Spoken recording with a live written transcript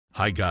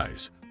Hi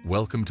guys,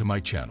 welcome to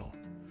my channel.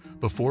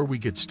 Before we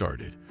get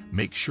started,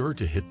 make sure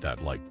to hit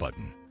that like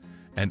button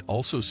and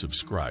also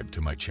subscribe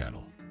to my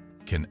channel.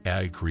 Can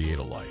AI create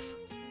a life?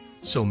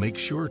 So make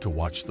sure to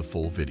watch the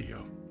full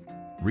video.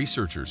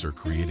 Researchers are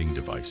creating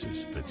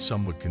devices that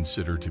some would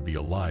consider to be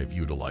alive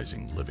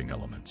utilizing living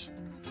elements.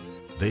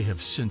 They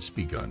have since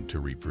begun to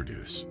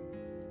reproduce.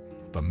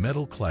 The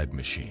metal-clad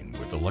machine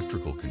with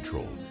electrical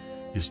control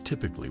is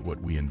typically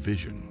what we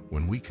envision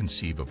when we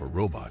conceive of a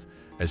robot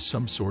as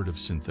some sort of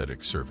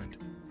synthetic servant.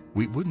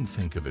 We wouldn't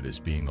think of it as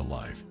being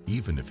alive,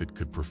 even if it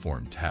could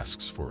perform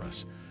tasks for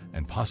us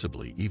and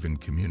possibly even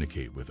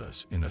communicate with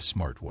us in a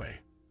smart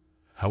way.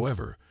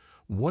 However,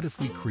 what if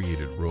we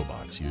created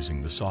robots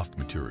using the soft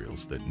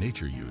materials that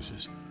nature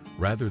uses,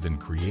 rather than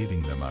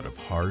creating them out of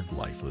hard,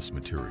 lifeless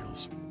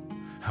materials?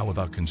 How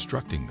about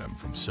constructing them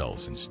from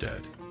cells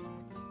instead?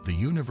 The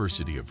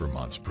University of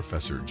Vermont's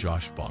Professor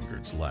Josh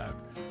Bongard's lab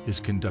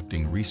is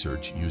conducting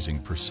research using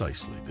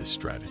precisely this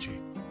strategy.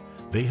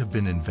 They have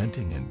been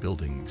inventing and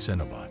building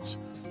xenobots,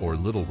 or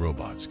little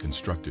robots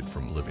constructed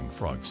from living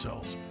frog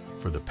cells,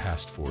 for the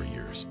past 4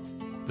 years.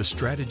 The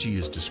strategy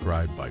is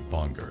described by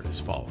Bongard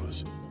as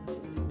follows.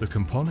 The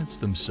components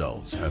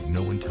themselves have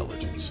no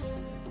intelligence.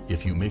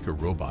 If you make a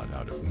robot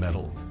out of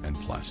metal and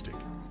plastic,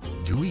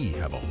 we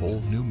have a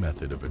whole new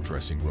method of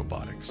addressing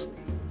robotics.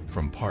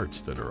 From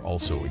parts that are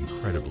also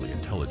incredibly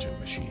intelligent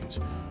machines,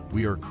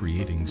 we are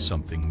creating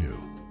something new.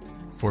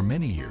 For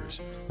many years,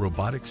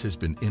 robotics has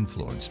been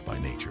influenced by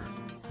nature.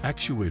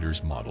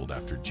 Actuators modeled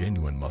after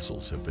genuine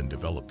muscles have been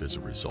developed as a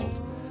result,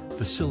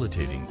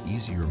 facilitating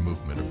easier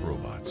movement of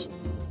robots.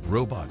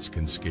 Robots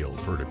can scale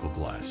vertical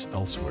glass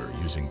elsewhere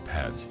using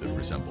pads that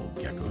resemble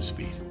gecko's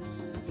feet.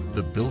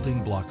 The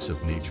building blocks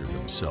of nature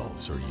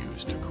themselves are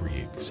used to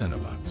create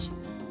xenobots.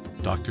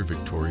 Dr.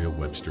 Victoria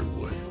Webster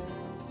Wood,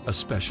 a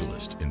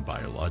specialist in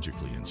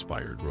biologically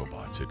inspired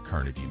robots at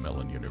Carnegie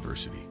Mellon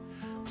University,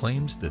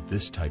 claims that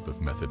this type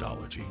of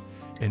methodology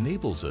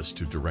enables us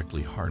to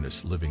directly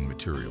harness living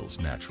materials'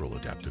 natural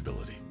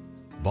adaptability.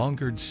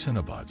 Bongard's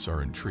xenobots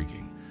are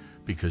intriguing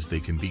because they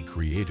can be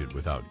created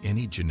without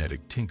any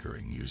genetic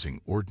tinkering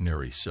using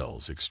ordinary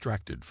cells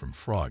extracted from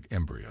frog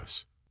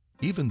embryos.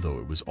 Even though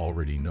it was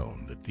already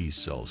known that these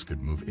cells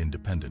could move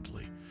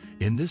independently,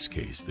 in this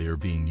case they are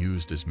being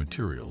used as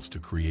materials to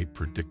create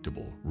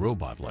predictable,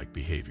 robot-like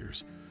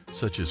behaviors,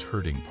 such as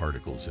herding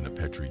particles in a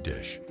petri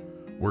dish,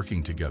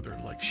 working together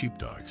like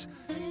sheepdogs,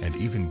 and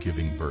even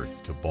giving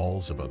birth to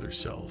balls of other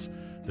cells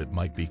that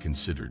might be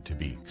considered to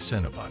be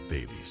xenobot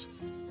babies.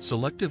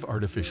 Selective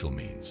artificial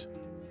means.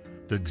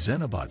 The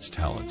xenobot's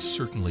talents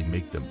certainly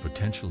make them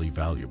potentially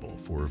valuable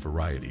for a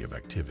variety of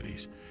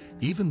activities,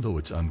 even though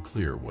it's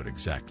unclear what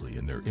exactly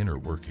in their inner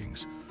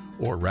workings,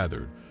 or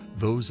rather,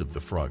 those of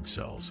the frog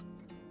cells,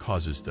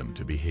 causes them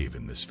to behave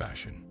in this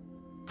fashion.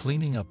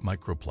 Cleaning up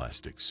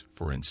microplastics,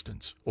 for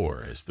instance,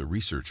 or as the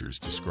researchers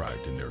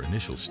described in their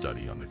initial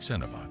study on the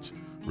xenobots,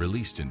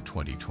 released in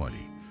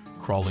 2020,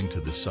 crawling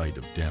to the site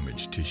of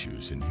damaged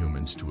tissues in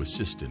humans to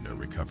assist in their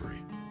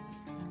recovery.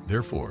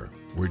 Therefore,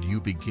 where do you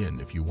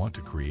begin if you want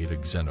to create a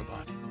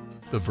xenobot?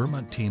 The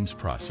Vermont team's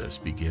process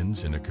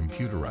begins in a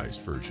computerized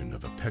version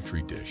of a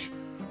petri dish,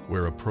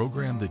 where a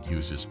program that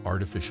uses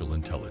artificial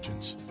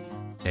intelligence,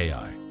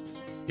 AI,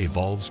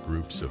 evolves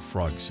groups of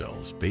frog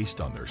cells based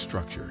on their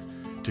structure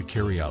to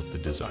carry out the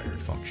desired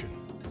function.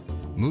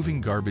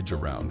 Moving garbage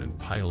around and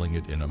piling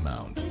it in a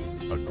mound,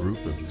 a group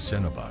of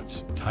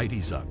xenobots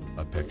tidies up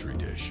a petri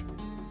dish.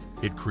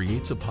 It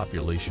creates a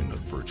population of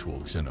virtual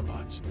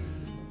xenobots,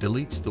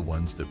 deletes the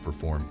ones that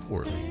perform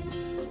poorly,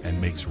 and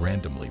makes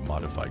randomly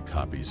modified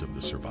copies of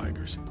the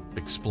survivors,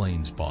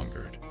 explains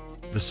Bongard.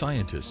 The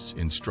scientists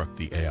instruct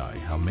the AI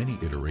how many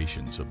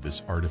iterations of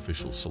this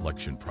artificial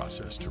selection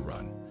process to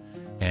run,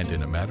 and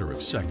in a matter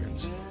of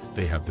seconds,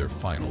 they have their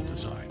final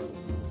design.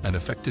 An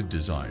effective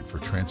design for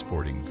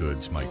transporting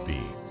goods might be,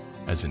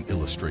 as an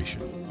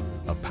illustration,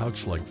 a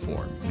pouch-like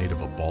form made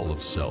of a ball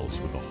of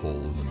cells with a hole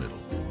in the middle.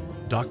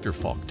 Dr.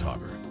 Falk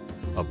Tauber,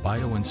 a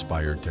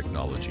bio-inspired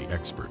technology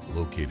expert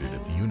located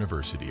at the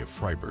University of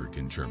Freiburg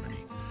in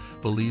Germany,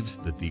 believes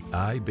that the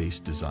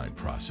AI-based design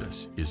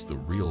process is the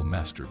real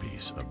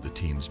masterpiece of the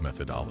team's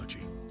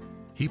methodology.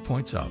 He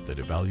points out that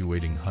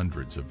evaluating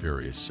hundreds of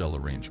various cell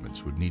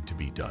arrangements would need to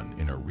be done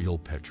in a real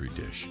petri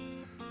dish,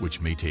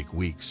 which may take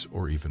weeks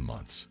or even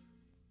months.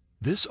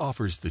 This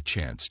offers the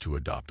chance to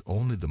adopt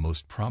only the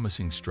most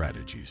promising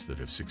strategies that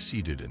have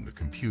succeeded in the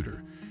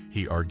computer,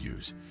 he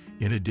argues,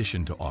 in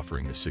addition to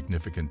offering a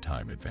significant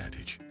time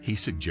advantage. He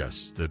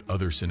suggests that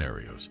other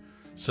scenarios,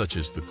 such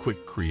as the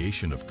quick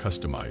creation of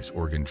customized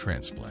organ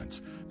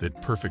transplants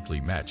that perfectly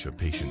match a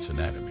patient's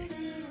anatomy,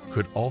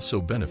 could also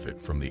benefit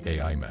from the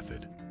AI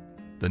method.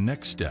 The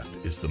next step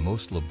is the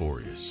most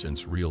laborious,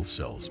 since real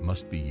cells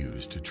must be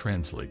used to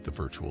translate the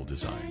virtual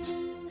designs.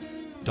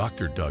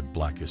 Dr. Doug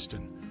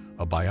Blackiston,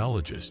 a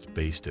biologist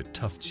based at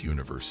Tufts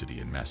University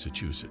in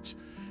Massachusetts,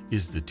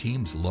 is the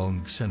team's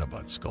lone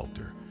xenobot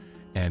sculptor,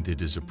 and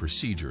it is a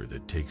procedure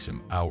that takes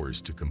him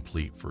hours to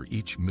complete for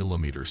each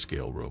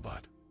millimeter-scale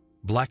robot.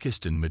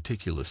 Blackiston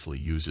meticulously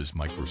uses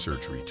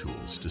microsurgery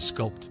tools to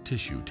sculpt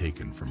tissue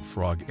taken from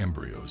frog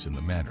embryos in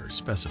the manner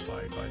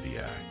specified by the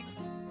AI.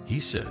 He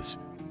says,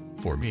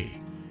 "For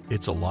me,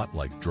 it's a lot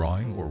like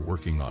drawing or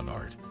working on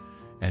art,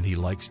 and he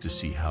likes to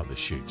see how the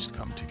shapes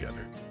come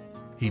together."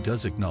 He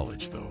does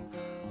acknowledge, though,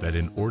 that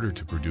in order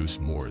to produce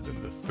more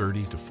than the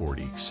 30 to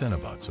 40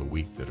 Xenobots a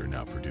week that are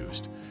now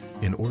produced,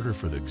 in order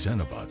for the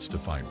Xenobots to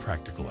find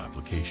practical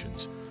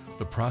applications,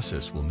 the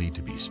process will need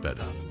to be sped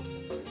up.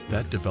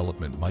 That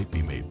development might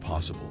be made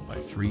possible by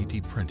 3D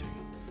printing,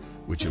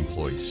 which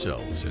employs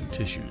cells and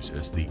tissues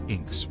as the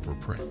inks for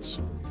prints.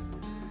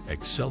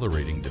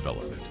 Accelerating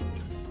development.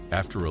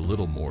 After a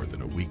little more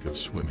than a week of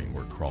swimming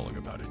or crawling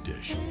about a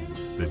dish,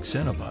 the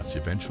Xenobots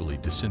eventually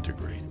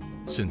disintegrate.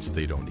 Since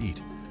they don't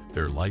eat,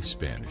 their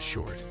lifespan is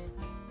short.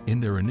 In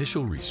their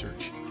initial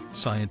research,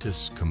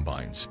 scientists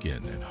combined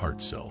skin and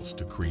heart cells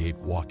to create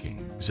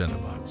walking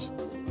Xenobots.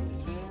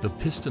 The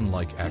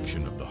piston-like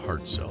action of the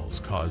heart cells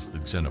caused the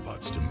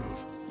Xenobots to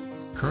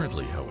move.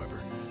 Currently, however,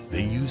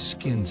 they use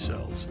skin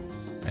cells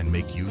and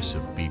make use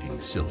of beating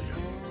cilia,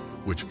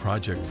 which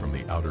project from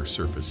the outer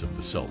surface of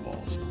the cell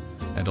balls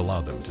and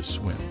allow them to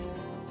swim.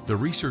 The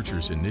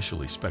researchers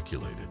initially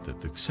speculated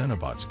that the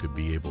Xenobots could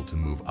be able to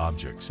move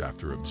objects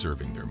after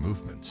observing their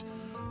movements,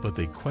 but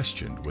they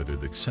questioned whether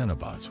the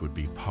Xenobots would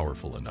be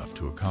powerful enough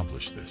to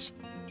accomplish this.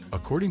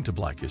 According to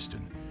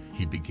Blackiston,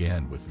 he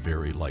began with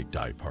very light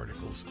dye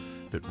particles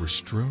that were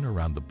strewn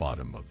around the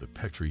bottom of the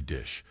Petri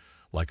dish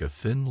like a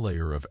thin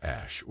layer of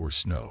ash or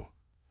snow.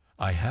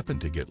 "I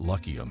happened to get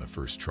lucky on the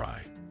first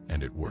try,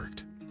 and it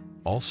worked."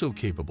 Also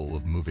capable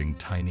of moving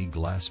tiny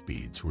glass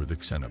beads were the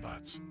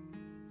Xenobots.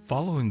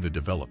 Following the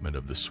development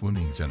of the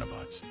swimming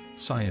Xenobots,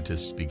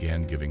 scientists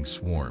began giving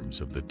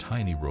swarms of the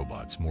tiny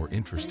robots more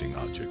interesting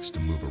objects to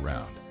move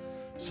around,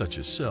 such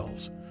as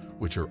cells,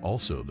 which are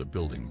also the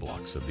building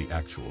blocks of the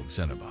actual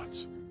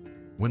Xenobots.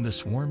 When the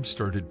swarm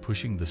started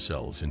pushing the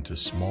cells into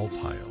small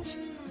piles,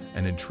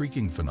 an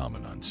intriguing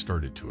phenomenon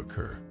started to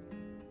occur.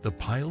 The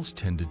piles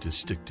tended to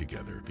stick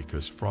together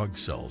because frog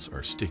cells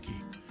are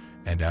sticky,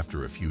 and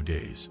after a few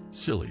days,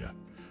 cilia,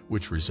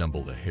 which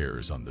resemble the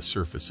hairs on the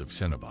surface of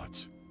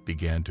Xenobots,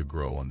 began to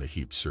grow on the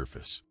heaped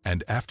surface.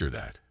 And after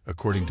that,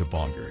 according to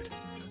Bongard,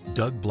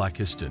 Doug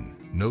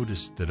Blackiston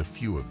noticed that a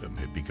few of them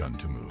had begun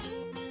to move.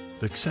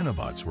 The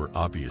Xenobots were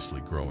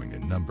obviously growing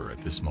in number at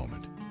this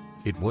moment.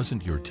 It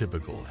wasn't your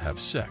typical have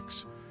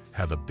sex,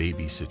 have a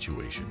baby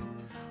situation,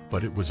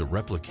 but it was a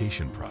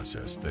replication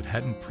process that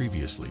hadn't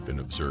previously been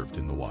observed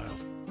in the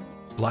wild.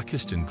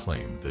 Blackiston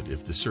claimed that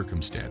if the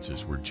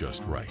circumstances were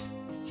just right,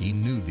 he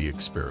knew the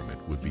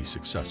experiment would be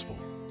successful.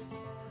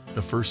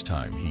 The first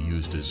time he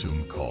used a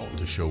Zoom call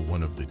to show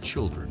one of the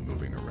children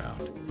moving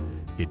around,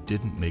 it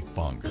didn't make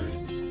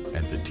Bongard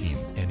and the team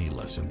any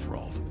less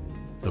enthralled.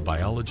 The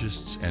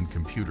biologists and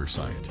computer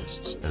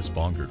scientists, as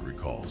Bongard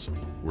recalls,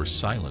 were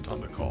silent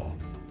on the call.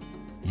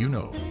 "You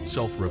know,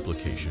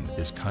 self-replication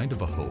is kind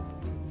of a hope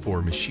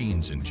for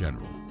machines in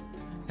general,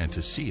 and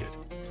to see it,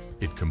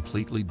 it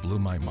completely blew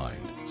my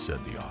mind,"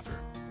 said the author.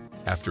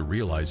 After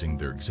realizing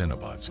their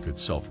Xenobots could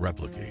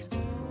self-replicate,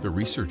 the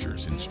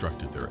researchers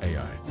instructed their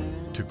AI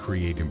to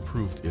create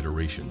improved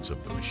iterations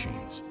of the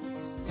machines.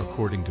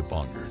 According to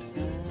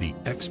Bongard, the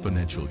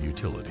exponential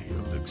utility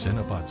of the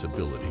Xenobot's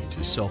ability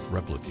to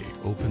self-replicate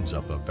opens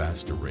up a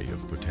vast array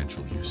of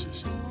potential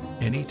uses.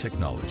 Any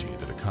technology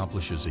that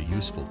accomplishes a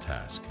useful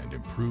task and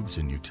improves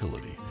in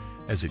utility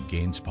as it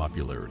gains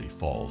popularity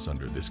falls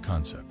under this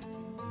concept.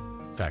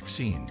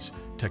 Vaccines,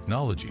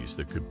 technologies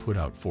that could put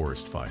out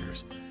forest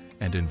fires,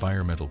 and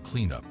environmental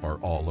cleanup are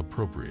all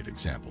appropriate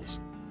examples.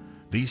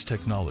 These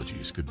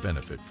technologies could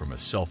benefit from a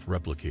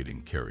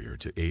self-replicating carrier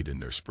to aid in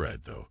their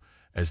spread, though,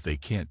 as they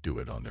can't do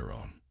it on their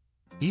own.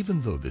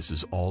 Even though this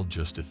is all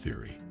just a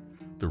theory,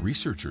 the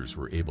researchers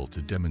were able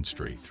to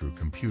demonstrate through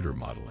computer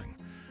modeling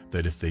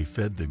that if they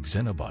fed the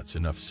Xenobots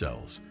enough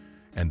cells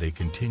and they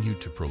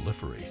continued to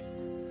proliferate,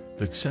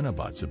 the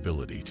Xenobots'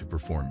 ability to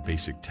perform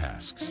basic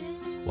tasks,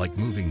 like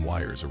moving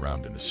wires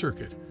around in a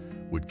circuit,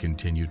 would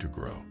continue to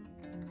grow.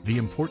 The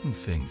important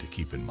thing to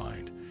keep in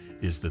mind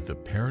is that the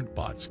parent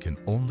bots can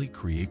only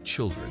create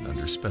children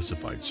under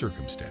specified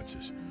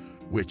circumstances,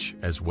 which,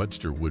 as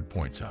Webster Wood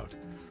points out,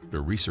 the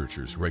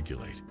researchers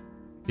regulate.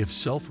 If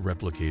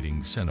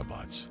self-replicating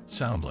Xenobots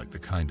sound like the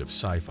kind of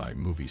sci-fi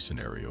movie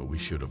scenario we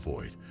should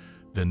avoid,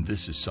 then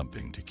this is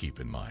something to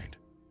keep in mind.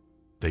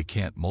 They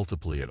can't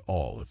multiply at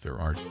all if there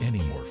aren't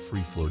any more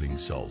free-floating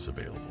cells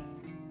available.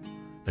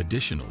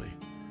 Additionally,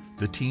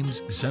 the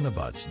team's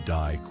Xenobots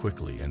die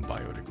quickly and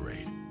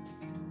biodegrade.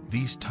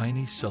 These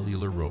tiny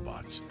cellular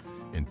robots,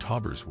 in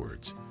Tauber's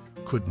words,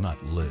 could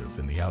not live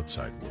in the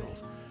outside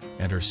world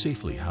and are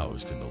safely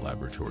housed in the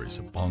laboratories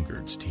of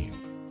Bongard's team.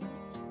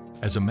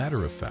 As a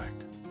matter of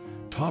fact,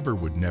 Tauber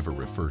would never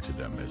refer to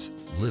them as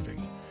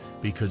living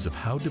because of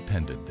how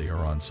dependent they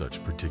are on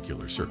such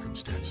particular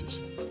circumstances.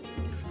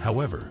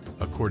 However,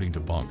 according to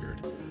Bongard,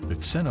 the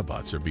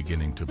Xenobots are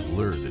beginning to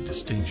blur the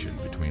distinction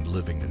between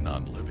living and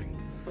non-living,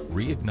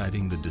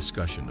 reigniting the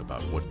discussion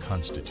about what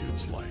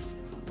constitutes life,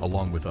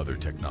 along with other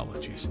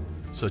technologies,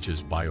 such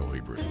as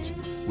biohybrids,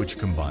 which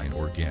combine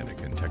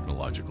organic and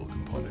technological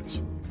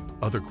components.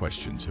 Other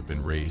questions have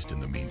been raised in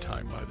the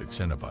meantime by the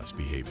Xenobot's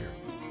behavior.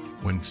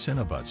 When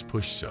Xenobots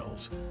push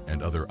cells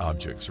and other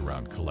objects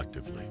around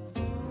collectively.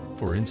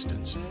 For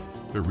instance,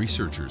 the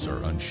researchers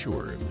are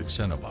unsure if the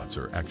Xenobots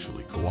are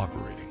actually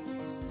cooperating.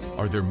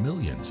 Are there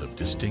millions of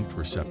distinct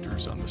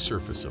receptors on the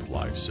surface of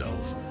live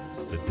cells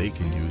that they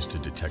can use to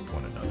detect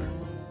one another?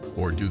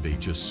 Or do they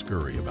just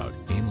scurry about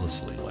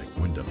aimlessly like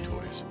wind-up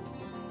toys?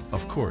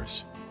 Of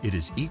course, it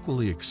is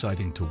equally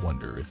exciting to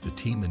wonder if the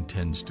team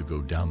intends to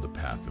go down the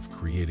path of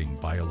creating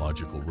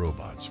biological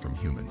robots from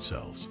human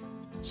cells.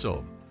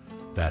 So,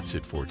 that's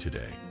it for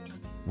today.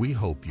 We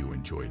hope you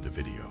enjoyed the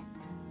video.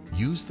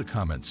 Use the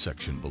comments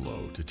section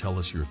below to tell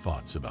us your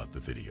thoughts about the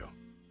video.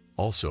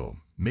 Also,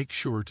 make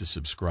sure to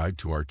subscribe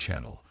to our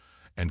channel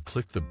and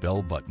click the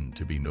bell button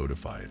to be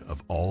notified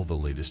of all the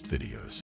latest videos.